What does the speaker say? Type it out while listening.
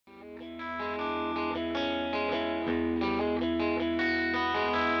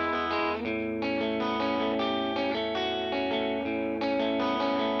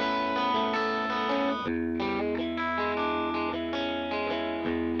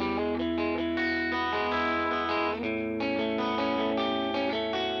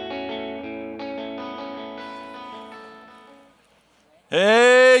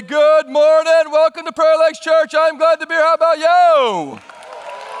Hey, good morning. Welcome to Prairie Church. I'm glad to be here. How about you?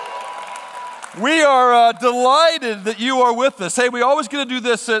 We are delighted that you are with us. Hey, we always get to do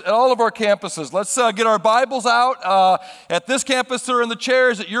this at all of our campuses. Let's get our Bibles out. At this campus, they're in the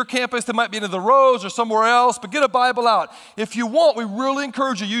chairs. At your campus, they might be in the rows or somewhere else, but get a Bible out. If you want, we really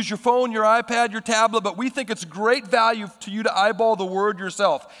encourage you to use your phone, your iPad, your tablet, but we think it's great value to you to eyeball the Word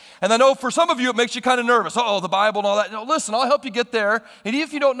yourself. And I know for some of you, it makes you kind of nervous. The Bible and all that. No, listen, I'll help you get there. And even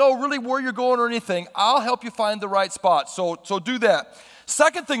if you don't know really where you're going or anything, I'll help you find the right spot. So do that.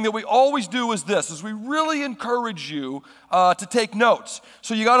 Second thing that we always do is this, is we really encourage you to take notes.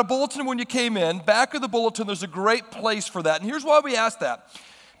 So you got a bulletin when you came in. Back of the bulletin, there's a great place for that. And here's why we ask that.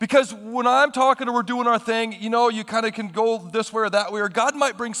 Because when I'm talking or we're doing our thing, you kind of can go this way or that way, or God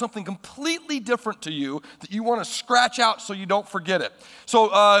might bring something completely different to you that you want to scratch out so you don't forget it. So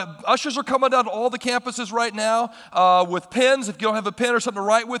ushers are coming down to all the campuses right now with pens. If you don't have a pen or something to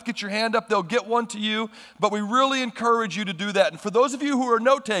write with, get your hand up. They'll get one to you. But we really encourage you to do that. And for those of you who are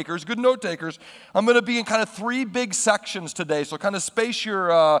note takers, good note takers, I'm going to be in kind of three big sections today. So kind of space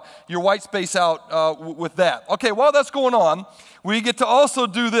your white space out with that. Okay, while that's going on, we get to also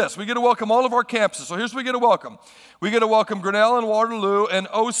do this. We get to welcome all of our campuses. So here's what we get to welcome. We get to welcome Grinnell and Waterloo and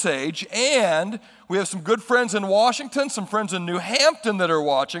Osage, and we have some good friends in Washington, some friends in New Hampton that are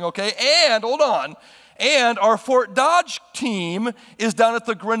watching, okay? And, hold on, and our Fort Dodge team is down at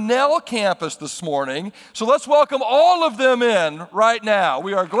the Grinnell campus this morning. So let's welcome all of them in right now.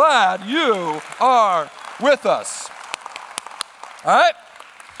 We are glad you are with us. All right?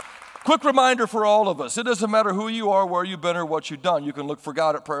 Quick reminder for all of us. It doesn't matter who you are, where you've been, or what you've done. You can look for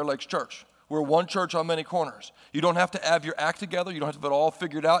God at Prairie Lakes Church. We're one church on many corners. You don't have to have your act together. You don't have to have it all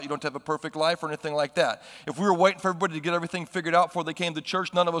figured out. You don't have to have a perfect life or anything like that. If we were waiting for everybody to get everything figured out before they came to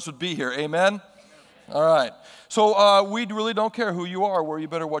church, none of us would be here. Amen? All right. So we really don't care who you are, where you've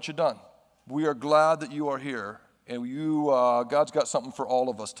been, or what you've done. We are glad that you are here, and God's got something for all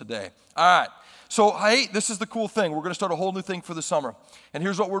of us today. All right. So, hey, this is the cool thing. We're going to start a whole new thing for the summer. And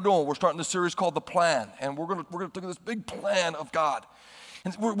here's what we're doing. We're starting this series called The Plan. And we're going to look at this big plan of God.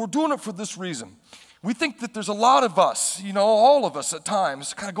 And we're doing it for this reason. We think that there's a lot of us, all of us at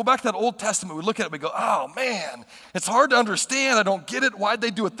times, kind of go back to that Old Testament. We look at it and we go, oh, man, it's hard to understand. I don't get it. Why'd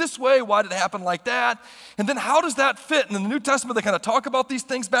they do it this way? Why did it happen like that? And then how does that fit? And in the New Testament, they kind of talk about these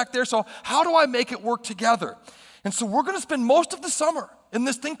things back there. So how do I make it work together? And so we're going to spend most of the summer in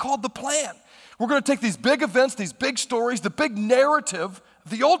this thing called The Plan. We're going to take these big events, these big stories, the big narrative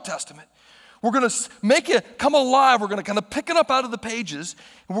of the Old Testament. We're going to make it come alive. We're going to kind of pick it up out of the pages,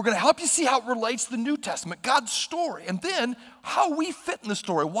 and we're going to help you see how it relates to the New Testament, God's story, and then how we fit in the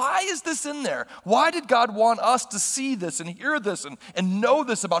story. Why is this in there? Why did God want us to see this and hear this and know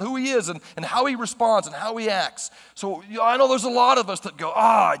this about who he is and how he responds and how he acts? So I know there's a lot of us that go,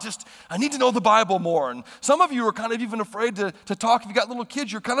 I need to know the Bible more. And some of you are kind of even afraid to talk. If you got little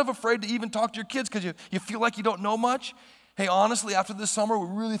kids, you're kind of afraid to even talk to your kids because you feel like you don't know much. Hey, honestly, after this summer, we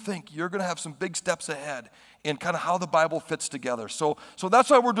really think you're going to have some big steps ahead in kind of how the Bible fits together. So that's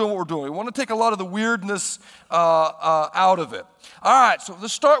why we're doing what we're doing. We want to take a lot of the weirdness out of it. All right, so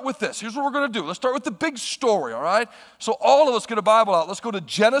let's start with this. Here's what we're going to do. Let's start with the big story, all right? So all of us get a Bible out. Let's go to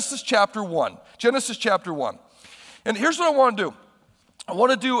Genesis chapter 1. Genesis chapter 1. And here's what I want to do. I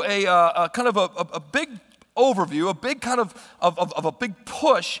want to do a kind of a big overview, a big kind of a big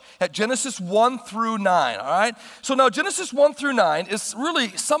push at Genesis 1 through 9, all right? So now Genesis 1 through 9 is really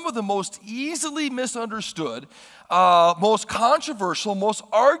some of the most easily misunderstood, most controversial, most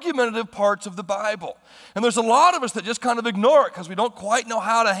argumentative parts of the Bible. And there's a lot of us that just kind of ignore it because we don't quite know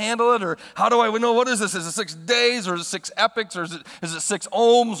how to handle it, or how do I know what is this? Is it 6 days, or is it 6 epics, or is it 6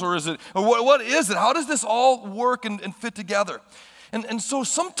 ohms, or what is it? How does this all work and fit together? And so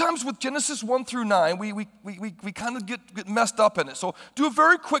sometimes with Genesis 1 through 9, we kind of get messed up in it. So do a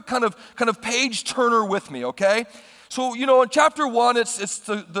very quick kind of page turner with me, okay? So, in chapter 1, it's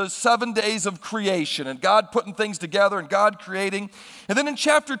the 7 days of creation and God putting things together and God creating. And then in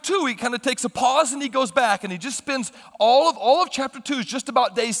chapter 2, he kind of takes a pause and he goes back and he just spends all of chapter 2 is just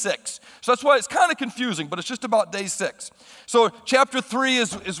about day 6. So that's why it's kind of confusing, but it's just about day 6. So chapter 3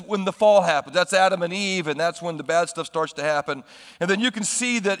 is when the fall happens. That's Adam and Eve, and that's when the bad stuff starts to happen. And then you can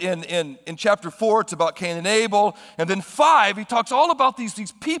see that in chapter 4, it's about Cain and Abel. And then 5, he talks all about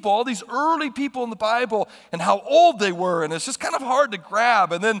these people, all these early people in the Bible and how old they were. And it's just kind of hard to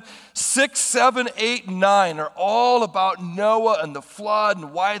grab. And then 6, 7, 8, and 9 are all about Noah and the flood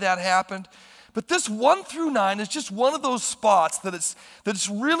and why that happened. But this 1 through 9 is just one of those spots that it's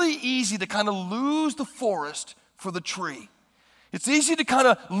really easy to kind of lose the forest for the tree. It's easy to kind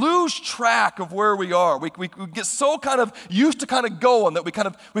of lose track of where we are. We get so kind of used to kind of going that we kind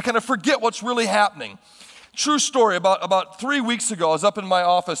of forget what's really happening. True story, about 3 weeks ago, I was up in my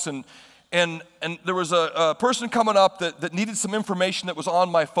office and there was a person coming up that needed some information that was on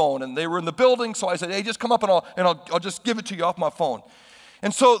my phone, and they were in the building, so I said, hey, just come up and I'll just give it to you off my phone.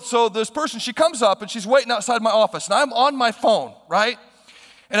 And so this person, she comes up and she's waiting outside my office, and I'm on my phone, right?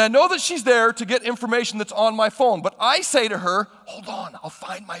 And I know that she's there to get information that's on my phone, but I say to her, hold on, I'll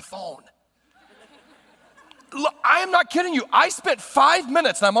find my phone. Look, I am not kidding you. I spent 5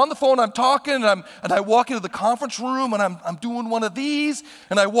 minutes, and I'm on the phone, I'm talking, and I walk into the conference room, and I'm doing one of these,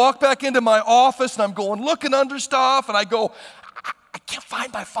 and I walk back into my office, and I'm going looking under stuff, and I go, I can't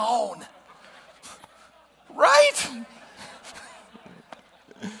find my phone. Right?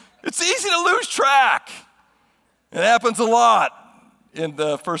 It's easy to lose track. It happens a lot in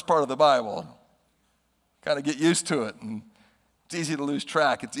the first part of the Bible. Kind of get used to it, and it's easy to lose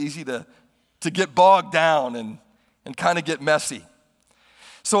track. It's easy to get bogged down and kind of get messy.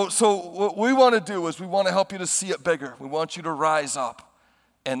 So what we want to do is we want to help you to see it bigger. We want you to rise up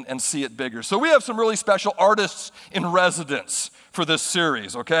and see it bigger. So we have some really special artists in residence for this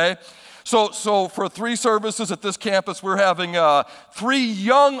series, okay? So for 3 services at this campus, we're having 3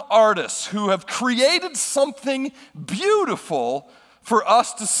 young artists who have created something beautiful for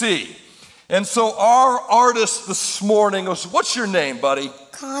us to see. And so our artist this morning, what's your name, buddy?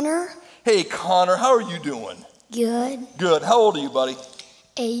 Connor. Hey, Connor, how are you doing? Good. Good. How old are you, buddy?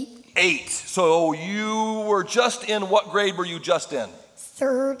 8. 8. So you were just in, what grade were you just in?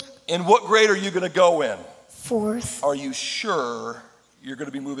 3rd. In what grade are you going to go in? 4th. Are you sure you're going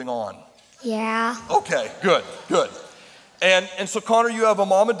to be moving on? Yeah. Okay, good. And so, Connor, you have a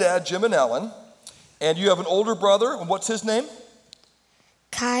mom and dad, Jim and Ellen, and you have an older brother, and what's his name?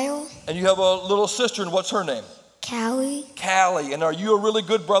 Kyle. And you have a little sister, and what's her name? Callie. Callie. And are you a really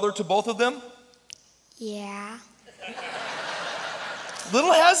good brother to both of them? Yeah.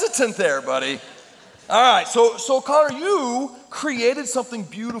 Little hesitant there, buddy. All right, so Connor, you created something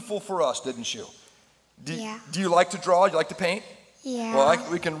beautiful for us, didn't you? Yeah. Do you like to draw? Do you like to paint? Yeah.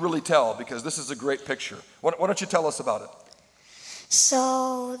 Well, we can really tell because this is a great picture. Why don't you tell us about it?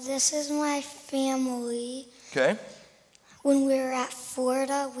 So this is my family. Okay. When we were at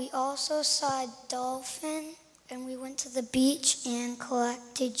Florida, we also saw a dolphin, and we went to the beach and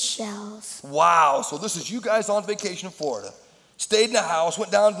collected shells. Wow, so this is you guys on vacation in Florida. Stayed in a house,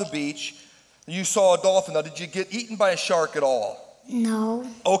 went down to the beach, and you saw a dolphin. Now, did you get eaten by a shark at all? No.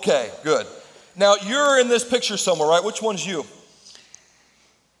 Okay, good. Now, you're in this picture somewhere, right? Which one's you?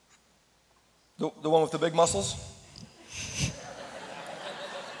 The one with the big muscles?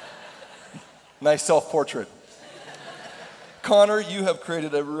 Nice self-portrait. Connor, you have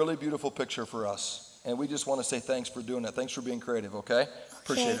created a really beautiful picture for us, and we just want to say thanks for doing that. Thanks for being creative, okay?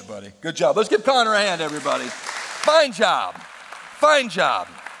 Appreciate it, buddy. Good job. Let's give Connor a hand, everybody. Fine job. Fine job.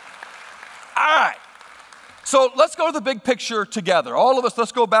 All right. So let's go to the big picture together. All of us,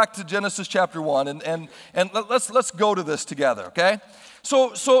 let's go back to Genesis chapter 1, and let's go to this together, okay?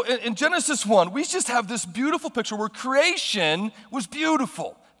 So in Genesis 1, we just have this beautiful picture where creation was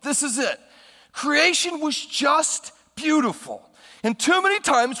beautiful. This is it. Creation was just beautiful. And too many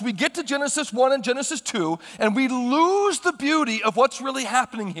times we get to Genesis 1 and Genesis 2 and we lose the beauty of what's really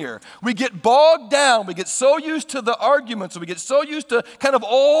happening here. We get bogged down, we get so used to the arguments, and we get so used to kind of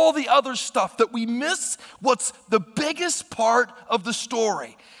all the other stuff that we miss what's the biggest part of the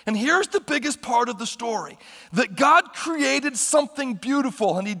story. And here's the biggest part of the story, that God created something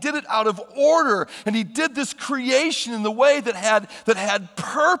beautiful, and he did it out of order, and he did this creation in the way that had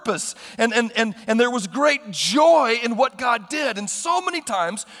purpose, and there was great joy in what God did. And so many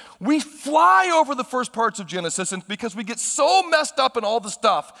times we fly over the first parts of Genesis, and because we get so messed up in all the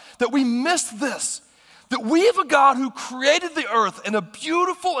stuff that we miss this, that we have a God who created the earth in a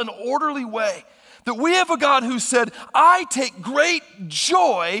beautiful and orderly way. That we have a God who said, I take great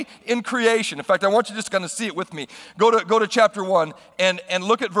joy in creation. In fact, I want you to just kind of see it with me. Go to chapter 1 and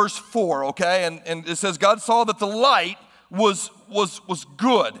look at verse 4, okay? And it says, God saw that the light was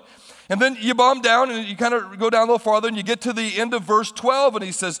good. And then you bomb down and you kind of go down a little farther and you get to the end of verse 12 and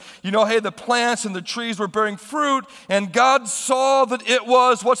he says, hey, the plants and the trees were bearing fruit and God saw that it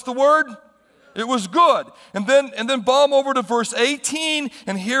was, what's the word? It was good. And then bomb over to verse 18,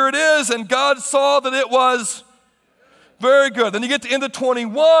 and here it is, and God saw that it was very good. Then you get to end of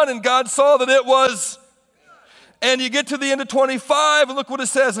 21, and God saw that it was, and you get to the end of 25, and look what it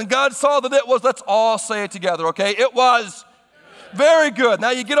says, and God saw that it was, let's all say it together, okay? It was very good.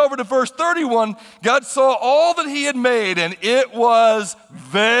 Now you get over to verse 31, God saw all that he had made, and it was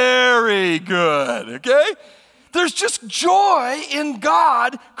very good, okay? There's just joy in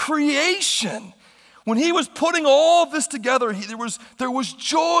God creation. When he was putting all this together, there was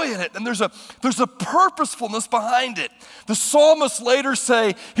joy in it, and there's a purposefulness behind it. The psalmists later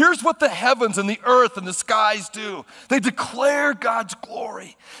say, here's what the heavens and the earth and the skies do. They declare God's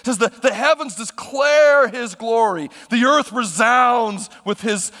glory. It says the heavens declare his glory. The earth resounds with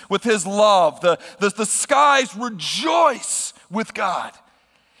his love. The skies rejoice with God.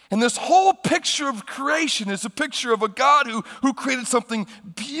 And this whole picture of creation is a picture of a God who created something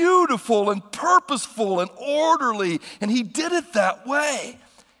beautiful and purposeful and orderly, and he did it that way.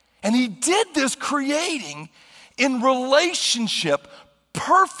 And he did this creating in relationship,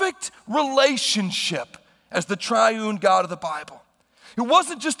 perfect relationship, as the triune God of the Bible. It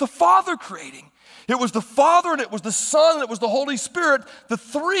wasn't just the Father creating. It was the Father, and it was the Son, and it was the Holy Spirit, the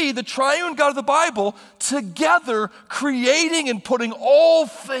three, the triune God of the Bible, together creating and putting all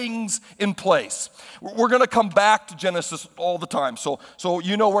things in place. We're going to come back to Genesis all the time, so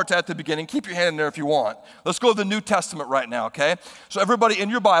you know where it's at the beginning. Keep your hand in there if you want. Let's go to the New Testament right now, okay? So everybody in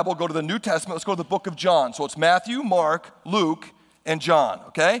your Bible, go to the New Testament. Let's go to the book of John. So it's Matthew, Mark, Luke, and John,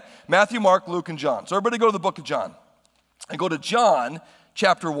 okay? Matthew, Mark, Luke, and John. So everybody go to the book of John. And go to John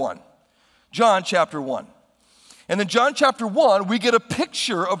chapter 1. John chapter 1. And in John chapter 1, we get a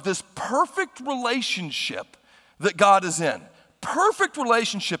picture of this perfect relationship that God is in. Perfect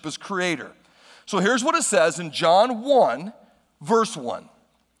relationship as creator. So here's what it says in John 1, verse 1. It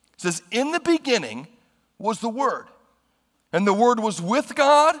says, in the beginning was the Word, and the Word was with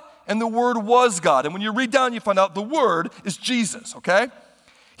God, and the Word was God. And when you read down, you find out the Word is Jesus, okay?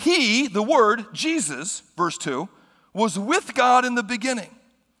 He, the Word, Jesus, verse 2, was with God in the beginning.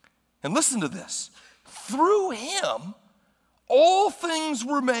 And listen to this. Through him, all things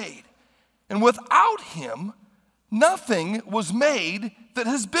were made. And without him, nothing was made that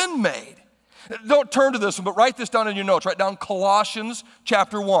has been made. Don't turn to this one, but write this down in your notes. Write down Colossians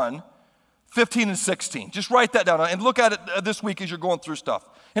chapter 1, 15 and 16. Just write that down and look at it this week as you're going through stuff.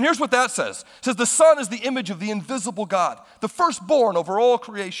 And here's what that says. It says, the Son is the image of the invisible God, the firstborn over all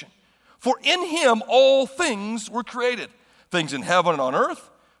creation. For in him all things were created, things in heaven and on earth,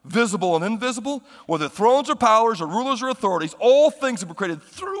 visible and invisible, whether thrones or powers or rulers or authorities, all things have been created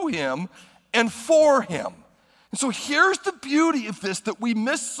through him and for him. And so here's the beauty of this that we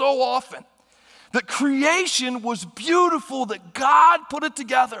miss so often, that creation was beautiful, that God put it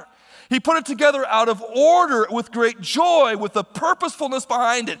together. He put it together out of order with great joy, with a purposefulness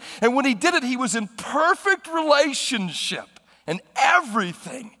behind it. And when he did it, he was in perfect relationship, and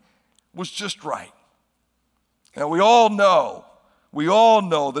everything was just right. Now we all know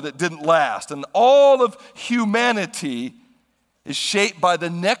that it didn't last. And all of humanity is shaped by the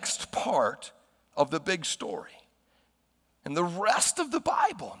next part of the big story. And the rest of the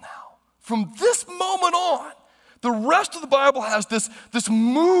Bible now, from this moment on, the rest of the Bible has this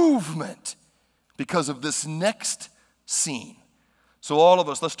movement because of this next scene. So all of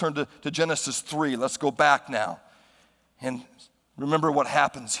us, let's turn to Genesis 3. Let's go back now and remember what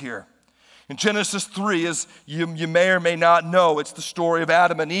happens here. In Genesis 3, as you may or may not know, it's the story of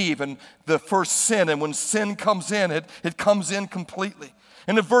Adam and Eve and the first sin. And when sin comes in, it comes in completely.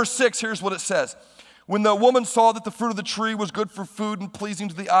 And in verse 6, here's what it says. When the woman saw that the fruit of the tree was good for food and pleasing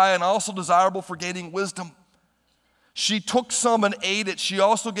to the eye and also desirable for gaining wisdom, she took some and ate it. She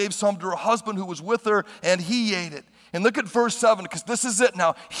also gave some to her husband who was with her, and he ate it. And look at verse 7, because this is it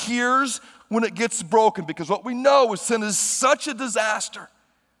now. Here's when it gets broken, because what we know is sin is such a disaster.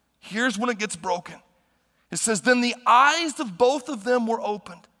 Here's when it gets broken. It says, then the eyes of both of them were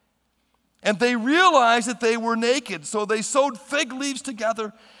opened, and they realized that they were naked. So they sewed fig leaves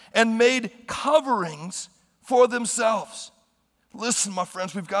together and made coverings for themselves. Listen, my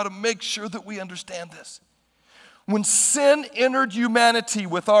friends, we've got to make sure that we understand this. When sin entered humanity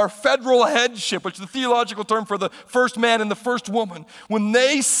with our federal headship, which is the theological term for the first man and the first woman, when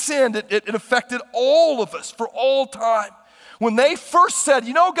they sinned, it affected all of us for all time. When they first said,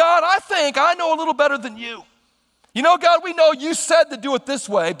 you know, God, I think I know a little better than you. You know, God, we know you said to do it this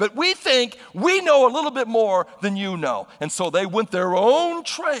way, but we think we know a little bit more than you know. And so they went their own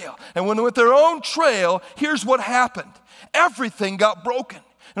trail. And when they went their own trail, here's what happened. Everything got broken.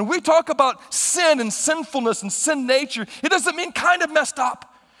 And we talk about sin and sinfulness and sin nature. It doesn't mean kind of messed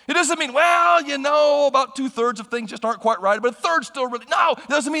up. It doesn't mean, well, you know, about 2/3 of things just aren't quite right, but a third still really. No, it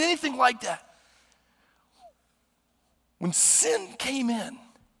doesn't mean anything like that. When sin came in,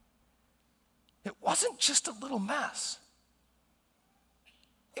 it wasn't just a little mess.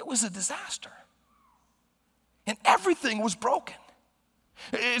 It was a disaster. And everything was broken.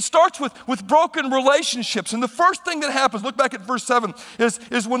 It starts with broken relationships. And the first thing that happens, look back at verse 7,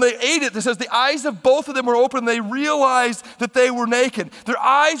 is when they ate it says the eyes of both of them were open and they realized that they were naked. Their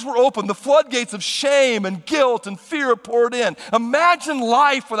eyes were open. The floodgates of shame and guilt and fear poured in. Imagine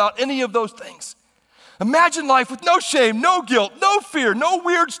life without any of those things. Imagine life with no shame, no guilt, no fear, no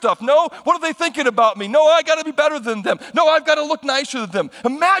weird stuff. No, what are they thinking about me? No, I got to be better than them. No, I've got to look nicer than them.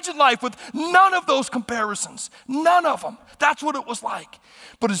 Imagine life with none of those comparisons. None of them. That's what it was like.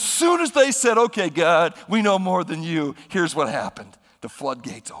 But as soon as they said, okay, God, we know more than you, here's what happened. The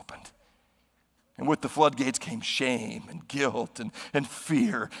floodgates opened. And with the floodgates came shame and guilt and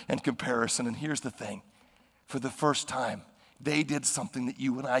fear and comparison. And here's the thing. For the first time, they did something that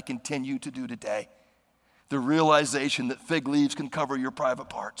you and I continue to do today. The realization that fig leaves can cover your private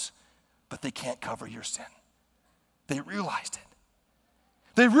parts, but they can't cover your sin. They realized it.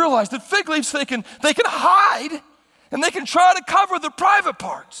 They realized that fig leaves, they can hide and they can try to cover the private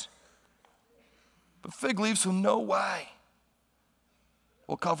parts. But fig leaves in no way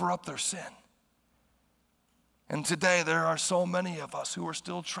will cover up their sin. And today there are so many of us who are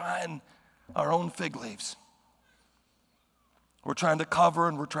still trying our own fig leaves. We're trying to cover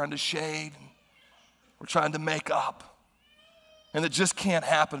and we're trying to shade. We're trying to make up. And it just can't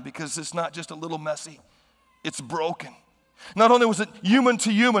happen because it's not just a little messy. It's broken. Not only was it human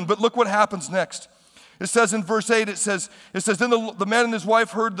to human, but look what happens next. It says in verse 8, it says, then the man and his wife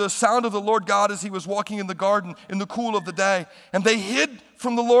heard the sound of the Lord God as he was walking in the garden in the cool of the day. And they hid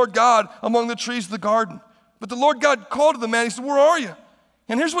from the Lord God among the trees of the garden. But the Lord God called to the man. He said, where are you?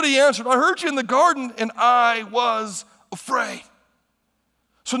 And here's what he answered. I heard you in the garden and I was afraid.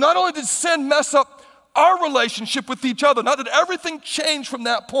 So not only did sin mess up our relationship with each other, not that everything changed from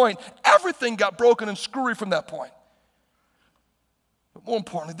that point, everything got broken and screwy from that point. But more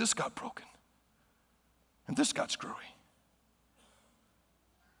importantly, this got broken. And this got screwy.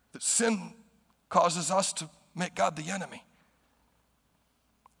 That sin causes us to make God the enemy.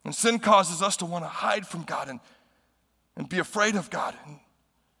 And sin causes us to want to hide from God and be afraid of God and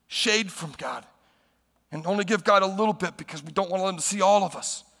shade from God and only give God a little bit because we don't want him to see all of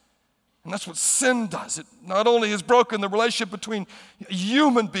us. And that's what sin does. It not only has broken the relationship between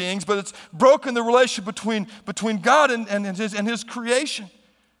human beings, but it's broken the relationship between God and his creation.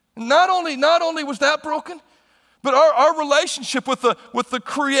 And not only was that broken, but our relationship with the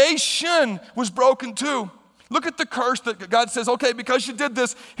creation was broken too. Look at the curse that God says, okay, because you did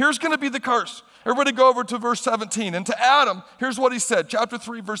this, here's going to be the curse. Everybody go over to verse 17. And to Adam, here's what he said, chapter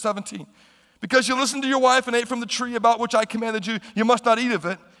 3, verse 17. Because you listened to your wife and ate from the tree about which I commanded you, you must not eat of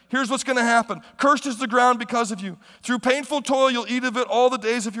it. Here's what's going to happen. Cursed is the ground because of you. Through painful toil, you'll eat of it all the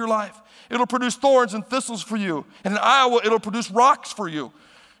days of your life. It'll produce thorns and thistles for you. And in Iowa, it'll produce rocks for you.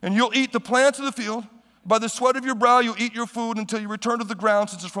 And you'll eat the plants of the field. By the sweat of your brow, you'll eat your food until you return to the ground,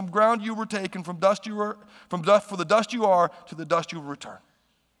 since it's from ground you were taken, for the dust you are, to the dust you will return.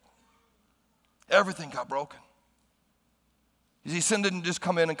 Everything got broken. You see, sin didn't just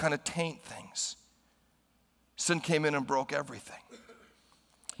come in and kind of taint things. Sin came in and broke everything.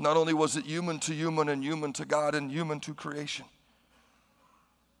 Not only was it human to human and human to God and human to creation,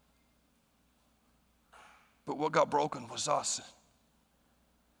 but what got broken was us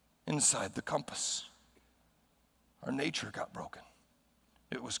inside the compass. Our nature got broken.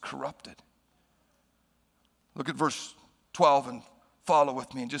 It was corrupted. Look at verse 12 and follow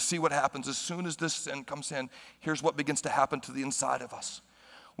with me and just see what happens as soon as this sin comes in. Here's what begins to happen to the inside of us.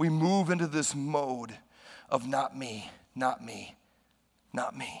 We move into this mode of not me, not me,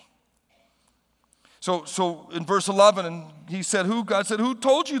 not me. So in verse 11, and God said, who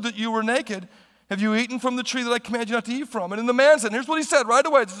told you that you were naked? Have you eaten from the tree that I command you not to eat from? And then the man said, and here's what he said right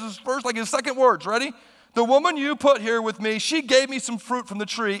away. This is his second words. Ready? The woman you put here with me, she gave me some fruit from the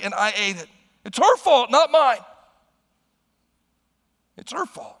tree and I ate it. It's her fault, not mine. It's her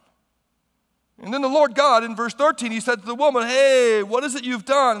fault. And then the Lord God, in verse 13, he said to the woman, hey, what is it you've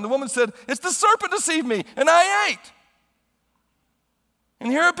done? And the woman said, it's the serpent deceived me and I ate. And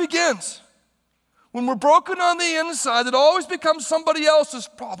here it begins. When we're broken on the inside, it always becomes somebody else's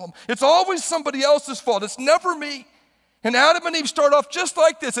problem. It's always somebody else's fault. It's never me. And Adam and Eve start off just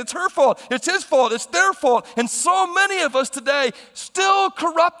like this. It's her fault. It's his fault. It's their fault. And so many of us today still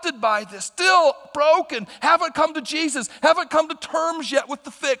corrupted by this, still broken, haven't come to Jesus, haven't come to terms yet with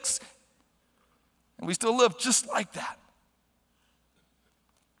the fix. And we still live just like that.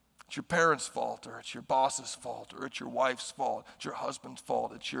 It's your parents' fault, or it's your boss's fault, or it's your wife's fault, it's your husband's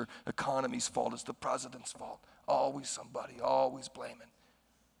fault, it's your economy's fault, it's the president's fault. Always somebody, always blaming.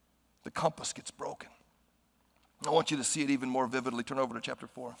 The compass gets broken. I want you to see it even more vividly. Turn over to chapter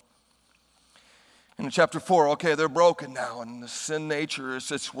 4. And in chapter 4, okay, they're broken now, and the sin nature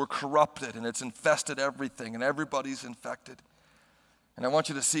we're corrupted, and it's infested everything, and everybody's infected. And I want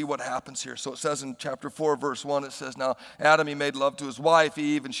you to see what happens here. So it says in chapter 4, verse 1, it says, now Adam, he made love to his wife,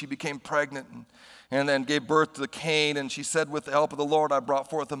 Eve, and she became pregnant, and then gave birth to Cain, and she said, with the help of the Lord, I brought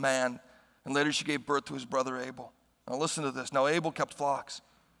forth a man. And later she gave birth to his brother Abel. Now listen to this. Now Abel kept flocks,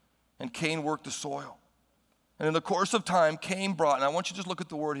 and Cain worked the soil. And in the course of time, Cain brought, and I want you to just look at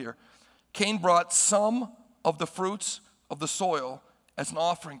the word here, Cain brought some of the fruits of the soil as an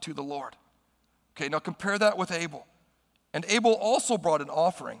offering to the Lord. Okay, now compare that with Abel. And Abel also brought an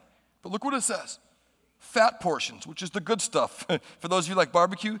offering. But look what it says. Fat portions, which is the good stuff. For those of you like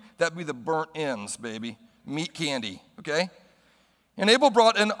barbecue, that'd be the burnt ends, baby. Meat candy, okay? And Abel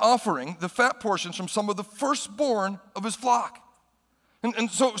brought an offering, the fat portions from some of the firstborn of his flock.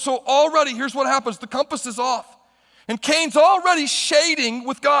 And so already, here's what happens. The compass is off. And Cain's already shading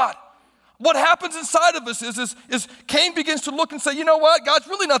with God. What happens inside of us is Cain begins to look and say, you know what? God's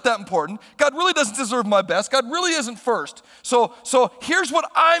really not that important. God really doesn't deserve my best. God really isn't first. So here's what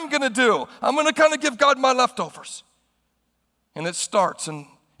I'm going to do. I'm going to kind of give God my leftovers. And it starts, and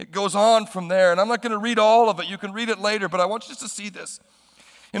it goes on from there. And I'm not going to read all of it. You can read it later, but I want you just to see this.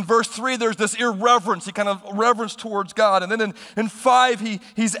 In verse 3, there's this irreverence. He kind of reverence towards God. And then in 5,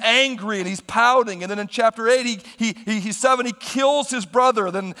 he's angry and he's pouting. And then in chapter 8, he's 7, he kills his brother.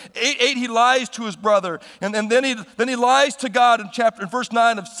 Then 8, he lies to his brother. And then he lies to God in verse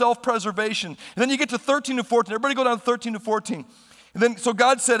 9 of self-preservation. And then you get to 13 to 14. Everybody go down to 13 to 14. And then, so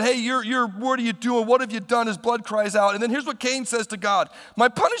God said, hey, what are you doing? What have you done? His blood cries out. And then here's what Cain says to God. My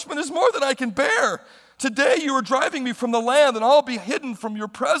punishment is more than I can bear. Today you are driving me from the land, and I'll be hidden from your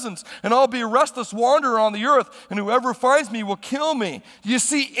presence, and I'll be a restless wanderer on the earth, and whoever finds me will kill me. Do you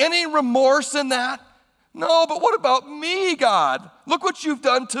see any remorse in that? No, but what about me, God? Look what you've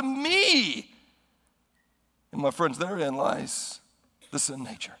done to me. And my friends, therein lies the sin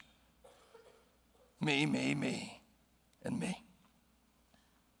nature. Me, and me.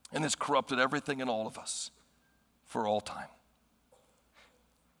 And it's corrupted everything in all of us for all time.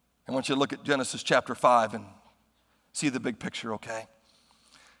 I want you to look at Genesis chapter 5 and see the big picture, okay?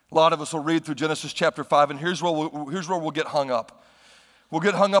 A lot of us will read through Genesis chapter 5, and here's where we'll get hung up. We'll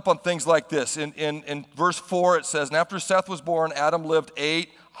get hung up on things like this. In verse 4, it says, and after Seth was born, Adam lived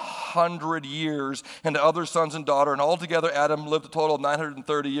 800 years, and the other sons and daughter, and altogether Adam lived a total of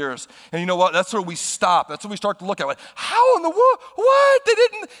 930 years. And you know what? That's where we stop. That's where we start to look at it. How in the world? What? They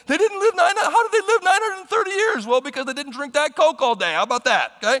didn't live how did they live 930 years? Well, because they didn't drink that Coke all day. How about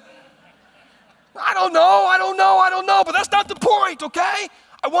that? Okay? I don't know, but that's not the point, okay?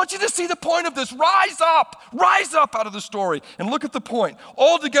 I want you to see the point of this. Rise up out of the story, and look at the point.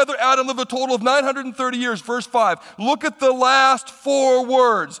 Altogether, Adam lived a total of 930 years, verse 5. Look at the last 4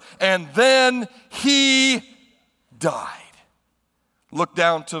 words, and then he died. Look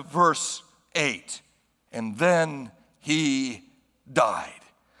down to verse 8, and then he died.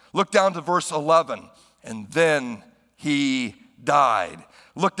 Look down to verse 11, and then he died.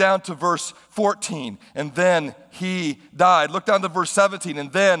 Look down to verse 14, and then he died. Look down to verse 17, and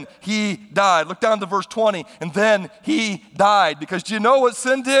then he died. Look down to verse 20, and then he died. Because do you know what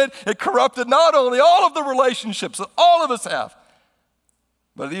sin did? It corrupted not only all of the relationships that all of us have,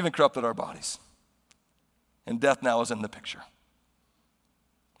 but it even corrupted our bodies. And death now is in the picture.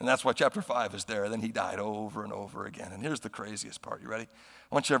 And that's why chapter 5 is there. And then he died over and over again. And here's the craziest part. You ready?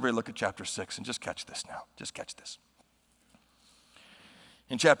 I want you everybody to look at chapter 6 and just catch this now. Just catch this.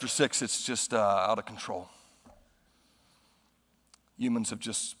 In chapter 6, it's just out of control. Humans have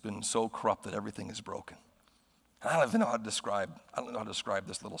just been so corrupt that everything is broken. I don't even know how to describe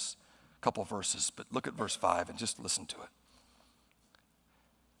this little couple verses, but look at verse 5 and just listen to it.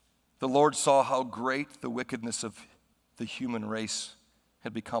 The Lord saw how great the wickedness of the human race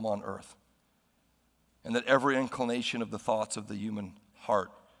had become on earth, and that every inclination of the thoughts of the human heart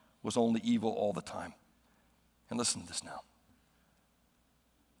was only evil all the time. And listen to this now.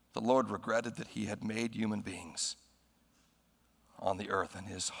 The Lord regretted that he had made human beings on the earth, and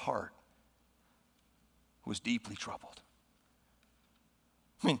his heart was deeply troubled.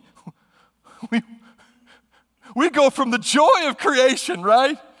 I mean, we go from the joy of creation,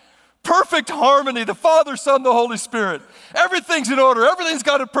 right? Perfect harmony, the Father, Son, the Holy Spirit. Everything's in order. Everything's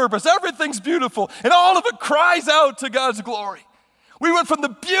got a purpose. Everything's beautiful. And all of it cries out to God's glory. We went from the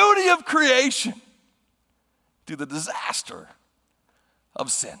beauty of creation to the disaster of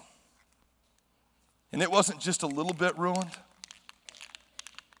sin. And it wasn't just a little bit ruined.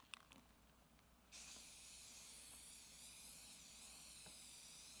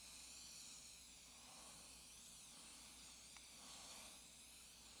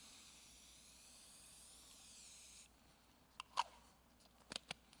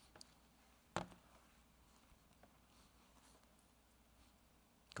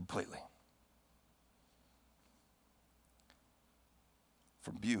 completely.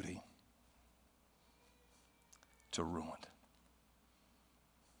 From beauty to ruined.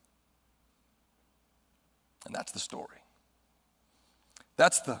 And that's the story.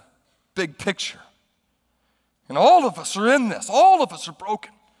 That's the big picture. And all of us are in this. All of us are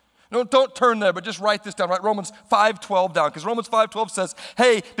broken. Don't turn there, but just write this down. Write Romans 5:12 down, because Romans 5:12 says,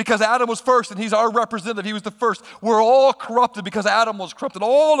 hey, because Adam was first and he's our representative, he was the first, we're all corrupted because Adam was corrupted.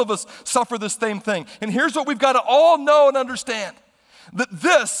 All of us suffer the same thing. And here's what we've got to all know and understand. That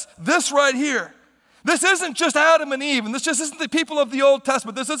this right here, this isn't just Adam and Eve, and this just isn't the people of the Old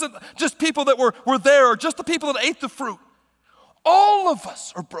Testament. This isn't just people that were there, or just the people that ate the fruit. All of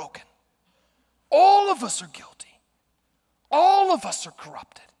us are broken. All of us are guilty. All of us are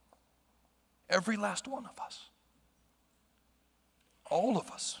corrupted. Every last one of us. All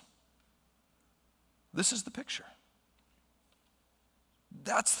of us. This is the picture.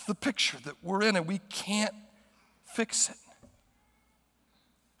 That's the picture that we're in, and we can't fix it.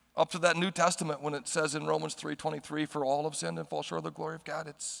 Up to that New Testament, when it says in Romans 3:23, for all have sinned and fall short of the glory of God,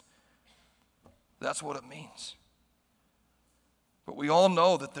 that's what it means. But we all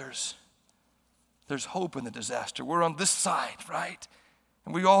know that there's hope in the disaster. We're on this side, right?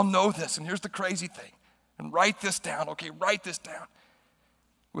 And we all know this, and here's the crazy thing. And write this down, okay? Write this down.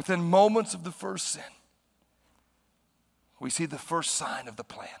 Within moments of the first sin, we see the first sign of the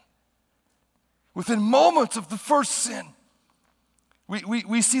plan. Within moments of the first sin,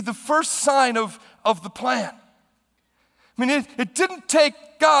 we see the first sign of the plan. I mean, it didn't take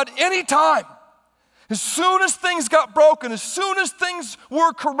God any time. As soon as things got broken, as soon as things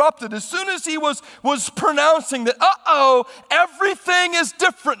were corrupted, as soon as he was pronouncing that, everything is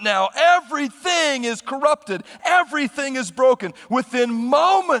different now, everything is corrupted, everything is broken, within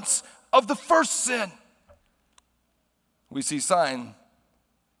moments of the first sin, we see sign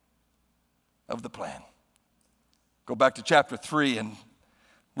of the plan. Go back to chapter 3 and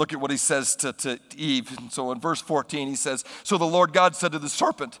look at what he says to Eve. And so in verse 14, he says, so the Lord God said to the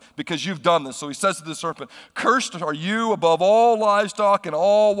serpent, because you've done this. So he says to the serpent, cursed are you above all livestock and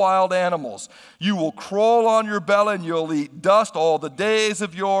all wild animals. You will crawl on your belly and you'll eat dust all the days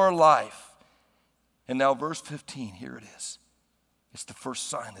of your life. And now verse 15, here it is. It's the first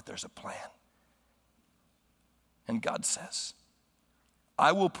sign that there's a plan. And God says,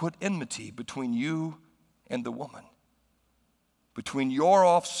 I will put enmity between you and the woman, between your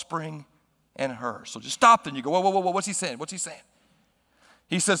offspring and her. So just stop there and you go, whoa, what's he saying? What's he saying?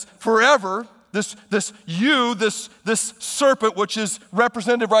 He says, forever, this serpent, which is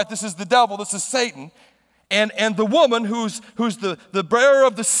representative, right? This is the devil, this is Satan. And the woman who's the bearer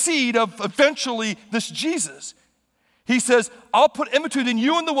of the seed of eventually this Jesus. He says, I'll put enmity between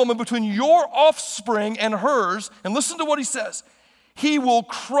you and the woman, between your offspring and hers. And listen to what he says. He will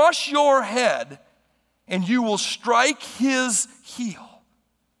crush your head and you will strike his heel.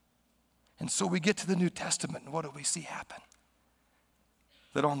 And so we get to the New Testament, and what do we see happen?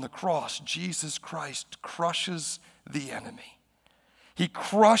 That on the cross, Jesus Christ crushes the enemy. He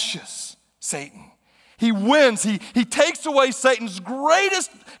crushes Satan. He wins. He takes away Satan's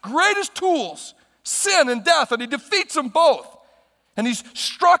greatest tools, sin and death, and he defeats them both. And he's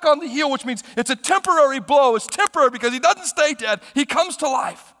struck on the heel, which means it's a temporary blow. It's temporary because he doesn't stay dead. He comes to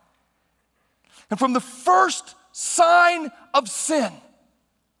life. And from the first sign of sin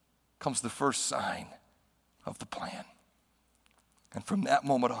comes the first sign of the plan. And from that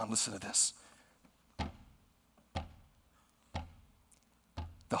moment on, listen to this.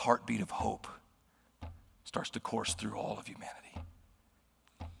 The heartbeat of hope starts to course through all of humanity.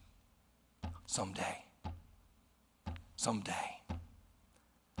 Someday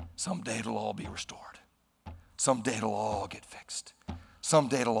it'll all be restored. Someday it'll all get fixed.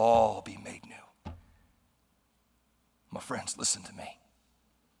 Someday it'll all be made new. My friends, listen to me.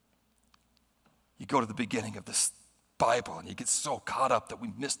 You go to the beginning of this Bible and you get so caught up that we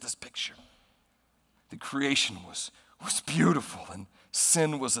miss this picture. The creation was beautiful and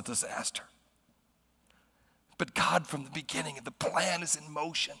sin was a disaster. But God, from the beginning, the plan is in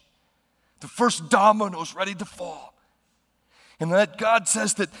motion. The first domino is ready to fall. And that God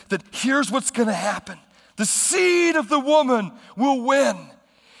says that here's what's going to happen. The seed of the woman will win.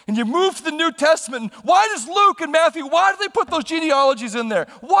 And you move to the New Testament, and why does Luke and Matthew, why do they put those genealogies in there?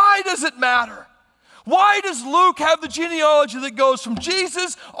 Why does it matter? Why does Luke have the genealogy that goes from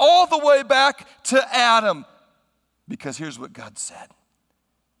Jesus all the way back to Adam? Because here's what God said.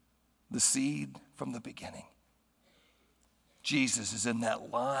 The seed from the beginning. Jesus is in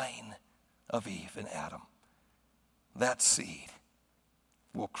that line of Eve and Adam. That seed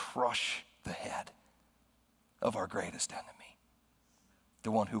will crush the head of our greatest enemy.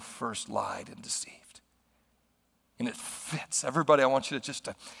 the one who first lied and deceived. And it fits. Everybody, I want you to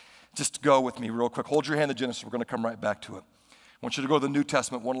just go with me real quick. Hold your hand to Genesis. We're going to come right back to it. I want you to go to the New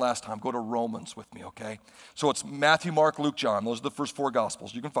Testament one last time. Go to Romans with me, okay? So it's Matthew, Mark, Luke, John. Those are the first 4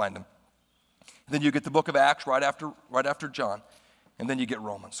 Gospels. You can find them. And then you get the book of Acts right after John. And then you get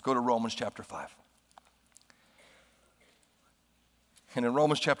Romans. Go to Romans chapter 5. And in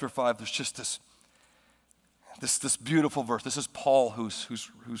Romans chapter 5, there's just this beautiful verse. This is Paul who's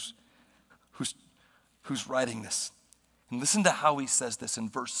writing this. And listen to how he says this in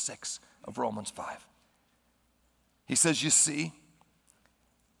verse 6 of Romans 5. He says, you see,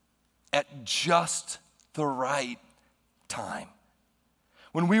 at just the right time,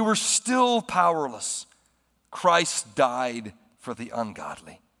 when we were still powerless, Christ died for the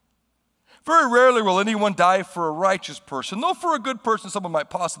ungodly. Very rarely will anyone die for a righteous person, though for a good person someone might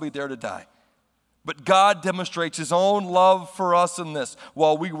possibly dare to die. But God demonstrates his own love for us in this: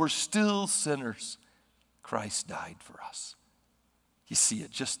 while we were still sinners, Christ died for us. You see,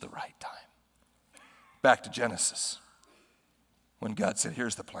 at just the right time. Back to Genesis, when God said,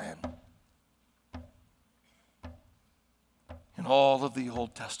 here's the plan. And all of the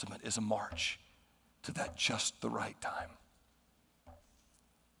Old Testament is a march to that just the right time.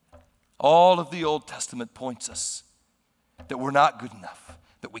 All of the Old Testament points us that we're not good enough,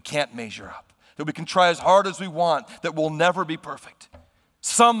 that we can't measure up, that we can try as hard as we want, that we'll never be perfect.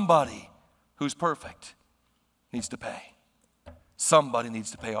 Somebody who's perfect needs to pay. Somebody needs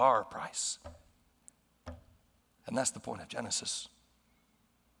to pay our price. And that's the point of Genesis,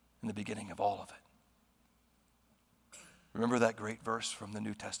 in the beginning of all of it. Remember that great verse from the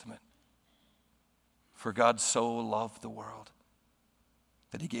New Testament? For God so loved the world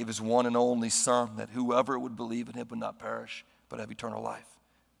that he gave his one and only Son, that whoever would believe in him would not perish, but have eternal life.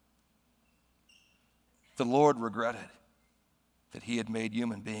 The Lord regretted that he had made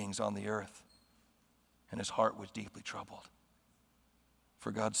human beings on the earth, and his heart was deeply troubled.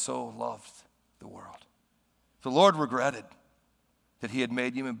 For God so loved the world. The Lord regretted that he had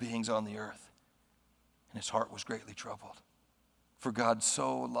made human beings on the earth, and his heart was greatly troubled. For God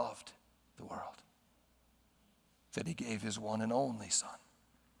so loved the world that he gave his one and only Son,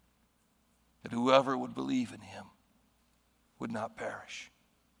 that whoever would believe in him would not perish,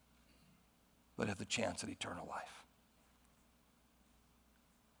 but have the chance at eternal life.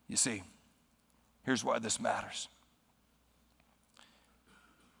 You see, here's why this matters.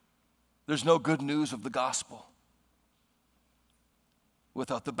 There's no good news of the gospel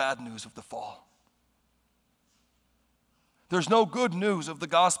without the bad news of the fall. There's no good news of the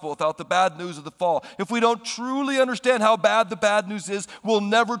gospel without the bad news of the fall. If we don't truly understand how bad the bad news is, we'll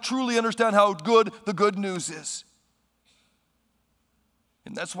never truly understand how good the good news is.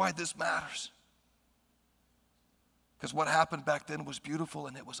 And that's why this matters. Because what happened back then was beautiful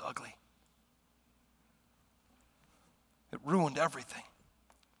and it was ugly. It ruined everything.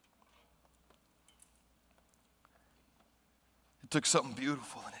 It took something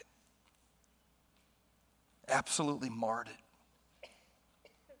beautiful and it absolutely marred it.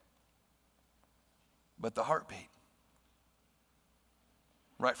 But the heartbeat,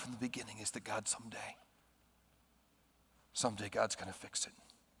 right from the beginning, is that God someday God's going to fix it.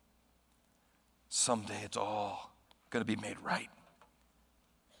 Someday it's all going to be made right.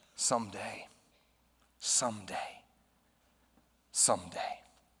 Someday.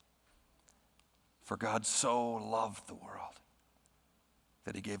 For God so loved the world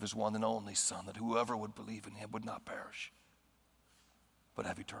that he gave his one and only Son, that whoever would believe in him would not perish, but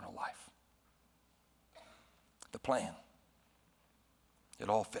have eternal life. The plan, it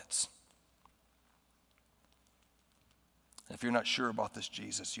all fits. And if you're not sure about this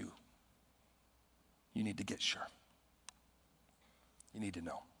Jesus, you need to get sure. You need to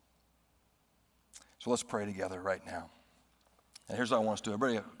know. So let's pray together right now. And here's what I want us to do.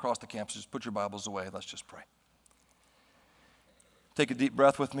 Everybody across the campus, just put your Bibles away. Let's just pray. Take a deep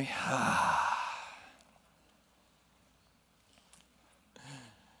breath with me.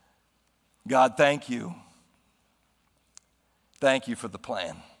 God, thank you. Thank you for the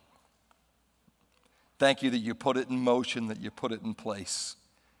plan. Thank you that you put it in motion, that you put it in place.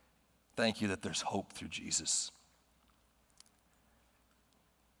 Thank you that there's hope through Jesus.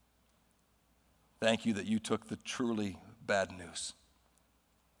 Thank you that you took the truly bad news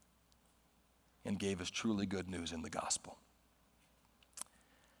and gave us truly good news in the gospel.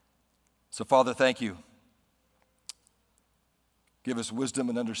 So, Father, thank you. Give us wisdom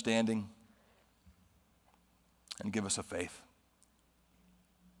and understanding, and give us a faith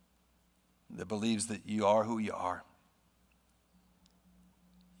that believes that you are who you are.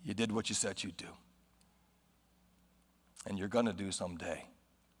 You did what you said you'd do. And you're going to do someday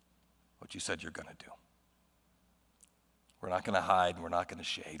what you said you're going to do. We're not going to hide, and we're not going to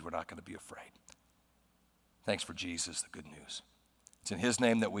shade. We're not going to be afraid. Thanks for Jesus, the good news. It's in his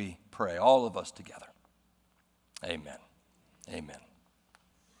name that we pray, all of us together. Amen. Amen.